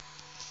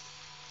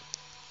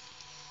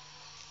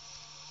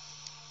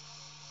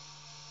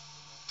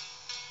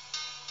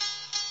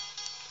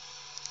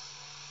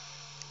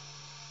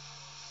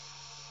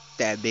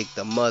that big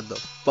the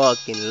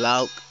motherfucking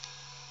lock.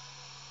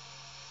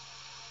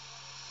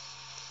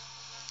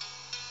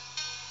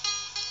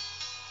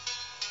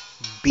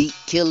 Beat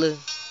killer.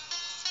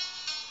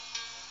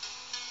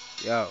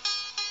 Yo.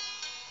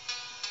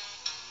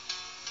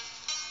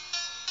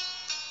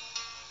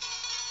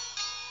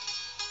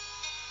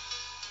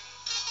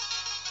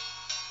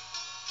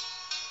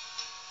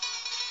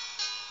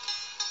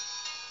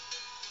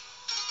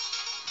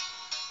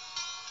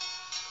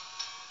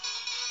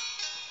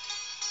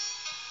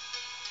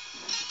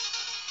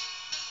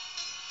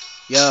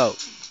 Yo.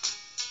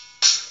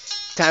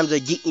 Times are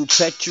getting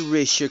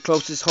treacherous. Your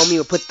closest homie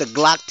will put the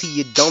Glock to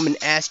your dome and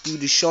ask you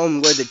to show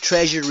him where the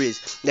treasure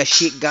is. That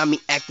shit got me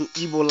acting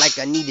evil like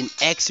I need an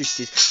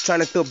exorcist.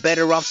 Trying to feel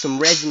better off some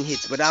resin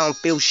hits, but I don't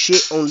feel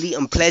shit, only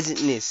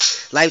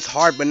unpleasantness. Life's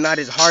hard, but not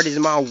as hard as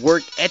my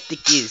work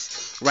ethic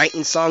is.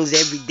 Writing songs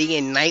every day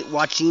and night,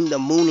 watching the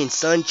moon and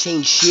sun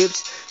change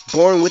shifts.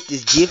 Born with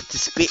this gift to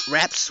spit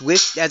rap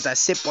swift as I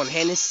sip on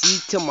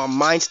Hennessy till my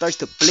mind starts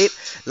to flip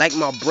like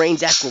my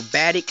brain's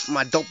acrobatic.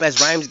 My dope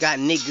ass rhymes got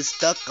niggas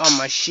stuck on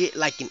my shit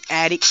like an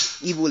addict.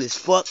 Evil as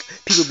fuck.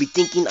 People be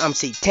thinking I'm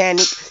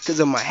satanic cause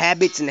of my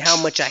habits and how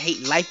much I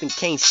hate life and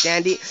can't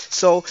stand it.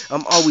 So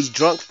I'm always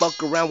drunk,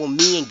 fuck around with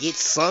me and get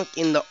sunk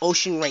in the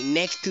ocean right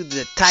next to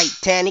the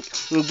Titanic.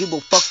 Don't give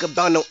a fuck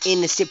about no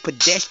innocent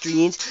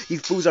pedestrians. You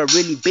fools are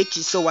really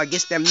bitches, so I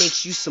guess that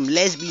makes you some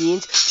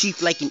lesbians.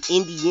 Chief like an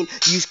Indian,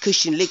 use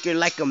cushion liquor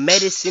like a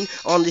medicine.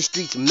 On the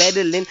streets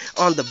meddling,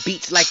 on the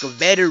beats like a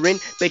veteran.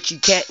 Bet you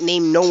can't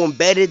name no one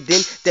better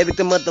than Derek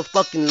the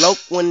motherfucking Loke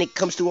when it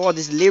comes to all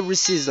this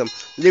lyricism.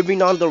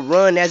 Living on the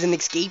run as an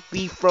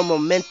escapee from a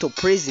mental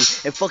prison.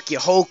 And fuck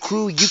your whole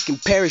crew, you can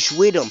perish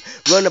with them.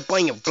 Run up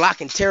on your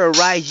block and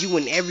terrorize you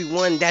and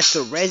everyone that's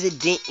a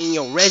resident in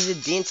your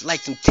residence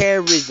like some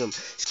terrorism.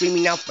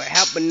 Screaming out for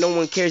help but no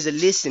one cares to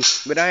listen.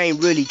 But I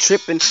ain't really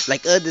tripping,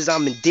 like others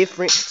I'm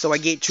indifferent. So I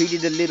get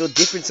treated a little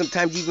different,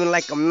 sometimes even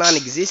like I'm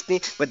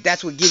non-existent. But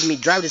that's what gives me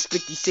drive to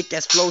spit these sick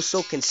ass flows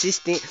so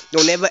consistent.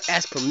 Don't ever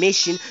ask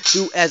permission,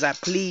 do as I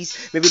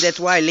please. Maybe that's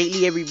why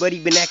lately everybody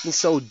been acting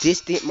so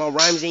distant. My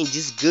rhymes ain't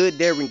just good,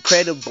 they're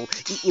incredible.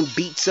 Eating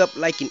beats up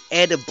like an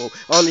edible.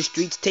 On the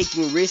streets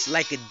taking risks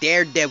like a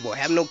daredevil.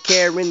 Have no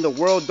care in the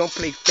world, don't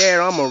play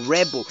fair, I'm a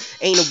rebel.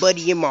 Ain't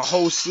nobody in my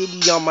whole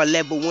city on my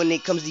level. When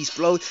it comes to these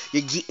flows,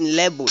 you're getting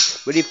leveled.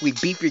 But if we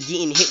beef, you're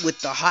getting hit with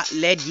the hot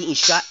lead. Getting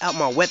shot out,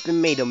 my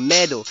weapon made of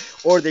metal.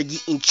 Or they're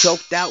getting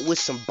choked out with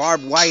some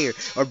barbed wire.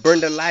 Or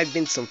burned alive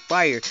in some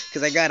fire.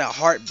 Cause I got a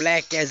heart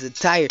black as a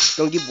tire.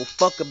 Don't give a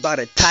fuck about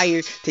a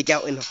tire. Take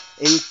out an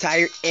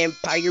entire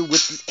empire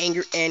with this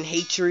anger and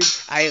hatred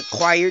I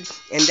acquired.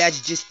 And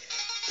that's just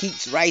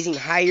keeps rising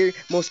higher.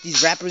 Most of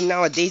these rappers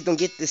nowadays don't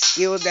get the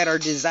skills that are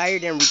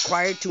desired and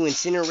required to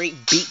incinerate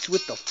beats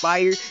with the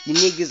fire. You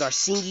niggas are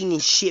singing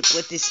and shit,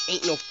 but this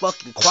ain't no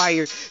fucking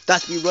choir.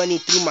 Thoughts be running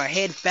through my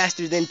head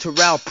faster than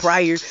Terrell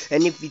Pryor.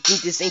 And if you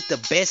think this ain't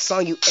the best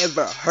song you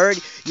ever heard,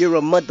 you're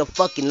a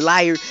motherfucking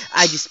liar.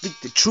 I just speak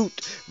the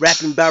truth,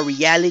 rapping about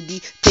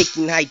reality,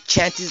 taking high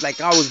chances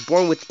like I was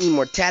born with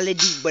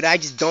immortality. But I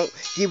just don't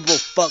give a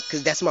fuck,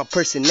 cause that's my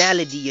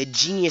personality. A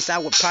genius, I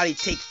would probably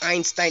take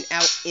Einstein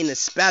out in a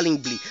spelling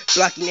bee,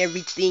 blocking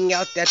everything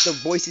out that the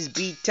voices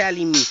be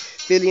telling me.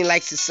 Feeling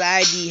like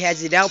society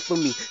has it out for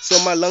me,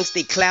 so my lungs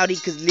stay cloudy,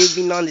 cause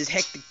living on this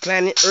hectic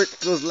planet Earth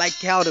feels like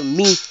hell to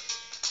me.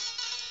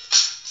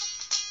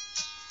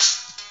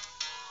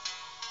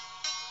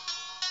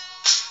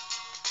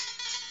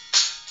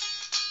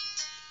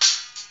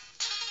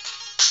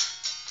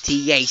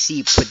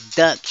 TAC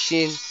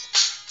Productions.